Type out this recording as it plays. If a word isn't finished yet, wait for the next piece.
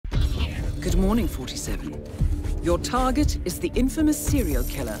Good morning, 47. Your target is the infamous serial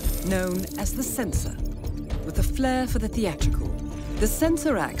killer known as the Censor. With a flair for the theatrical, the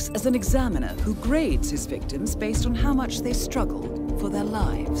Censor acts as an examiner who grades his victims based on how much they struggle for their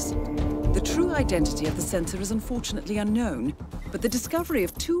lives. The true identity of the Censor is unfortunately unknown, but the discovery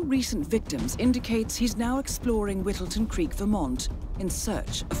of 2 recent victims indicates he's now exploring Whittleton Creek, Vermont, in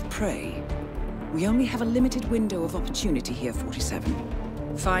search of prey. We only have a limited window of opportunity here, 47.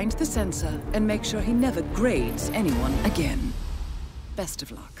 Find the Censor and make sure he never grades anyone again. Best of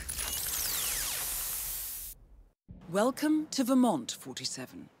luck. Welcome to Vermont,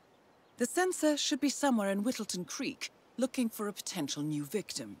 47. The Censor should be somewhere in Whittleton Creek, looking for a potential new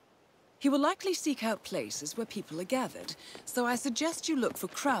victim. He will likely seek out places where people are gathered, so I suggest you look for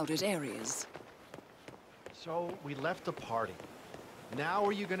crowded areas. So, we left the party. Now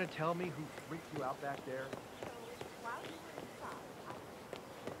are you gonna tell me who freaked you out back there?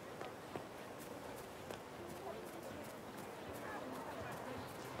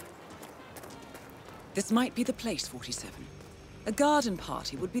 This might be the place, 47. A garden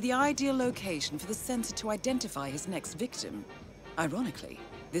party would be the ideal location for the Censor to identify his next victim. Ironically,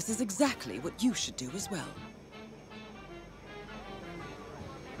 this is exactly what you should do as well.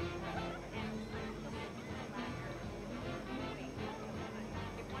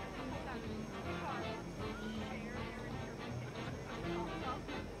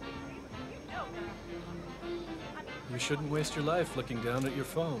 You shouldn't waste your life looking down at your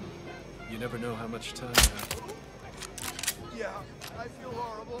phone. You never know how much time you have. Yeah, I feel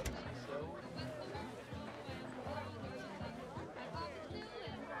horrible.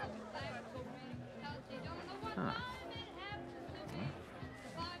 Huh.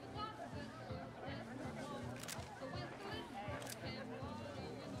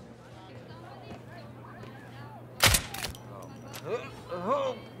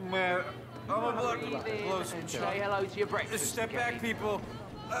 Oh, man. I'm about to blow some Say hello to your breakfast. Step back, people.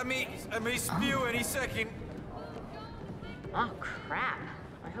 I may spew any second. Oh, crap.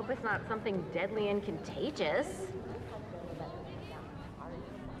 I hope it's not something deadly and contagious.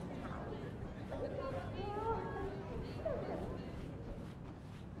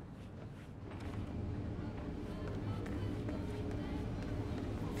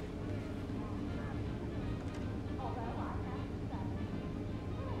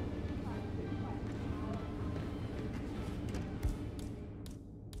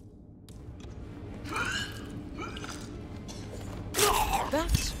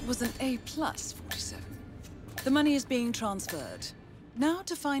 That was an A+, 47. The money is being transferred. Now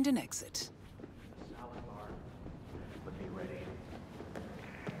to find an exit. Salad bar. But be ready.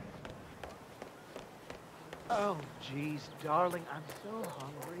 Oh, geez, darling, I'm so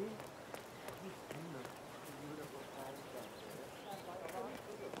hungry.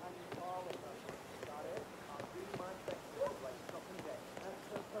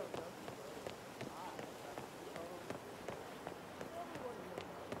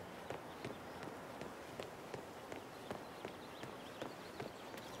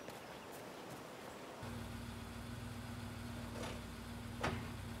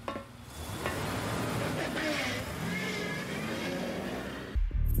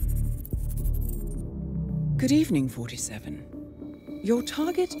 Good evening, 47. Your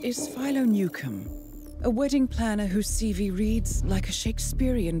target is Philo Newcomb, a wedding planner whose CV reads like a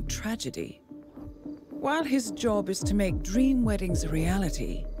Shakespearean tragedy. While his job is to make dream weddings a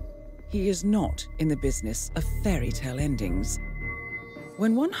reality, he is not in the business of fairy tale endings.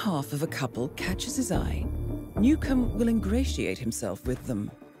 When one half of a couple catches his eye, Newcomb will ingratiate himself with them.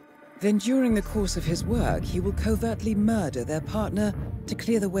 Then during the course of his work, he will covertly murder their partner to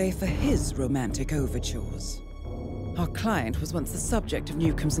clear the way for his romantic overtures. Our client was once the subject of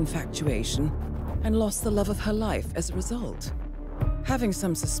Newcomb's infatuation and lost the love of her life as a result. Having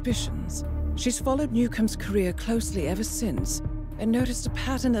some suspicions, she's followed Newcomb's career closely ever since and noticed a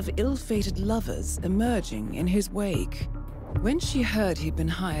pattern of ill-fated lovers emerging in his wake. When she heard he'd been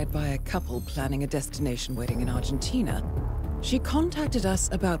hired by a couple planning a destination wedding in Argentina, she contacted us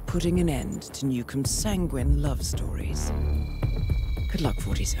about putting an end to Newcomb's sanguine love stories. Good luck,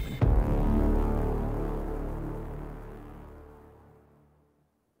 47.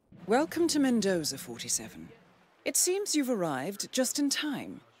 Welcome to Mendoza, 47. It seems you've arrived just in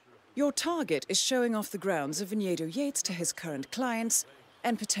time. Your target is showing off the grounds of Vinedo Yates to his current clients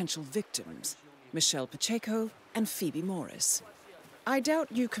and potential victims, Michelle Pacheco and Phoebe Morris. I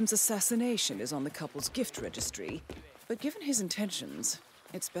doubt Newcomb's assassination is on the couple's gift registry, but given his intentions,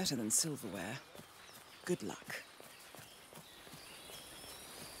 it's better than silverware. Good luck.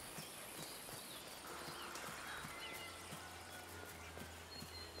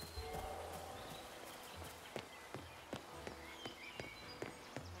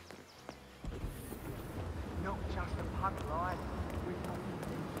 All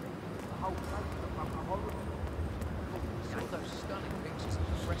those stunning pictures of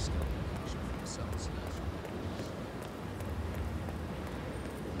the fresco for yourselves.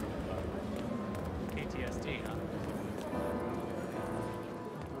 PTSD, huh?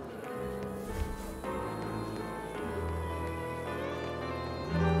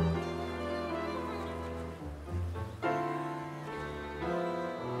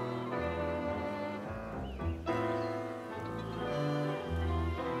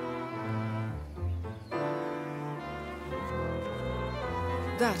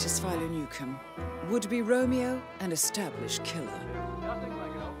 That is Philo Newcomb, would-be Romeo and established killer. Nothing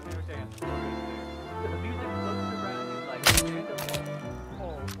like an open-air dance floor, is there? The music floats around you like random.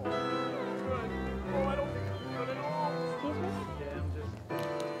 Oh, I don't think it's good at all. Excuse me?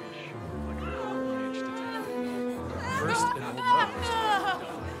 First, it will notice.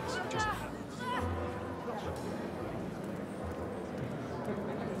 Just happens.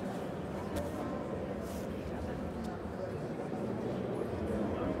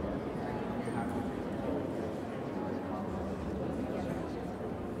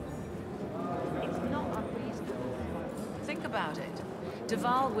 Think about it.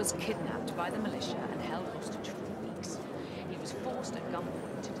 Duval was kidnapped by the militia and held hostage for weeks. He was forced at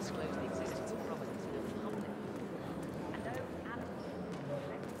gunpoint to disclose the existence of Providence in a public. And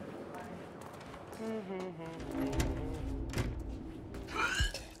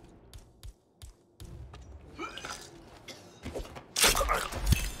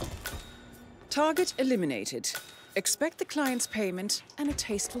Target eliminated. Expect the client's payment and a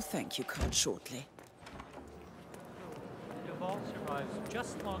tasteful thank you card shortly. Duval survives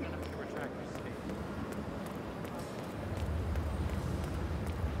just long enough to retract his statement.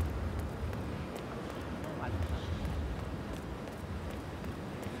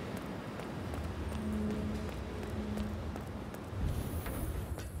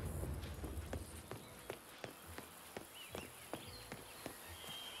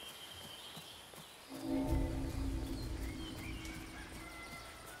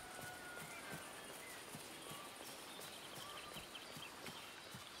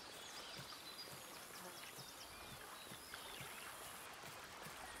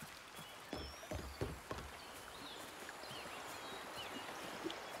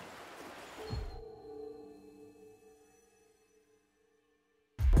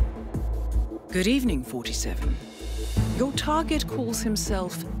 Good evening, 47. Your target calls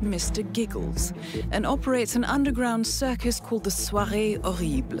himself Mr. Giggles and operates an underground circus called the Soirée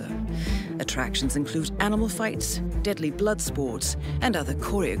Horrible. Attractions include animal fights, deadly blood sports, and other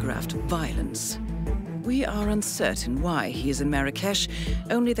choreographed violence. We are uncertain why he is in Marrakesh,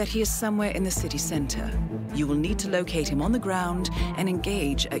 only that he is somewhere in the city center. You will need to locate him on the ground and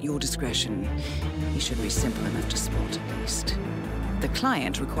engage at your discretion. He should be simple enough to spot at least. The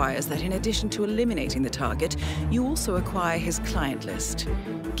client requires that in addition to eliminating the target, you also acquire his client list.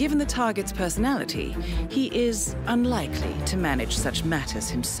 Given the target's personality, he is unlikely to manage such matters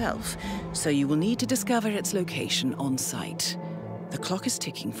himself, so you will need to discover its location on site. The clock is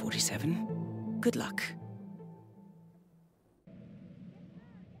ticking, 47. Good luck.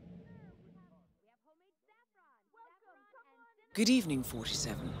 Good evening,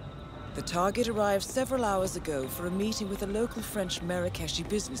 47. The target arrived several hours ago for a meeting with a local French Marrakeshi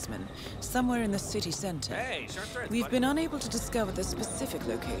businessman somewhere in the city center. Hey, We've been unable to discover the specific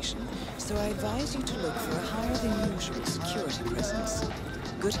location, so I advise you to look for a higher than usual security presence.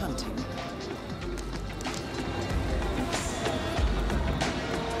 Good hunting.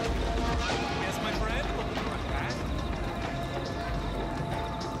 Yes, my friend. Looking for a cat?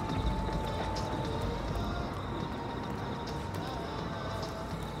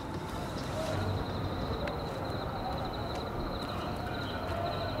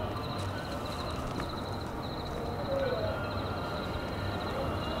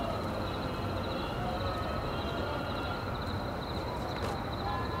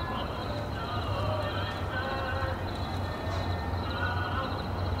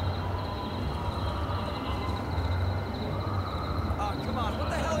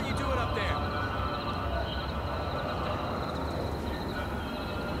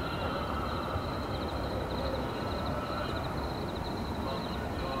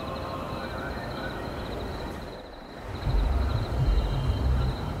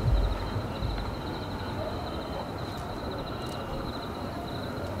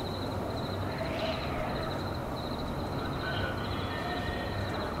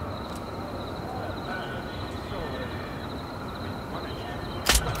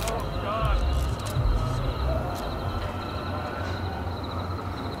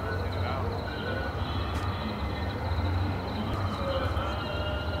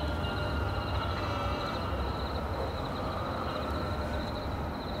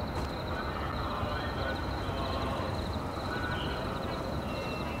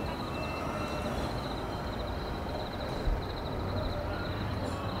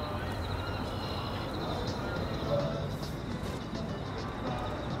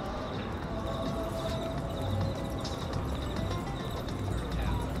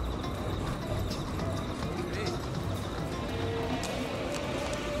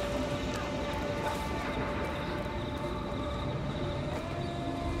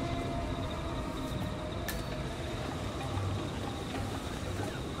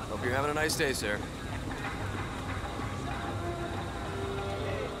 you're having a nice day, sir.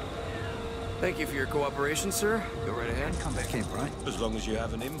 Thank you for your cooperation, sir. Go right ahead. Come back in, right? As long as you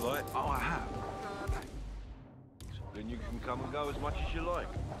have an invite. Oh, I have. Then you can come and go as much as you like.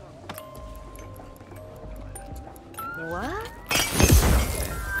 What?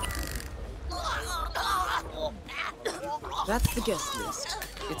 That's the guest list.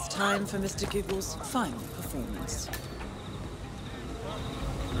 It's time for Mr. Giggle's final performance.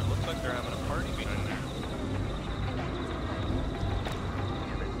 It looks like they're having a party behind there.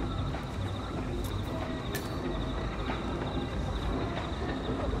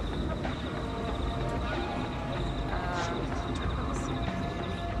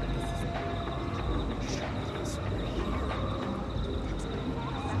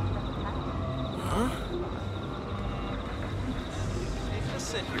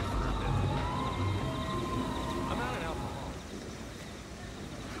 Sit here for a bit. I'm out of alcohol.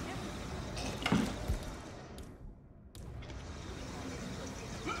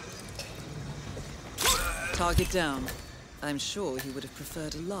 Target down. I'm sure he would have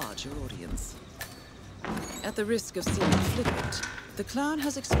preferred a larger audience. At the risk of seeming flippant, the clown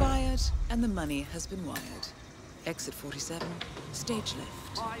has expired and the money has been wired. Exit 47, stage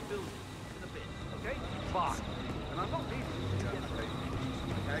left. I will in a bit, okay? Bye. And I'm not leaving you to get ready.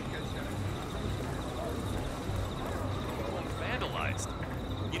 Vandalized.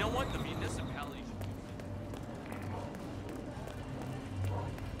 You know what? The municipality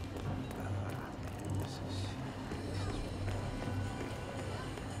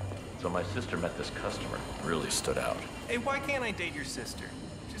So my sister met this customer. Really stood out. Hey, why can't I date your sister?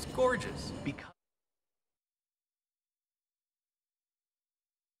 She's gorgeous. Because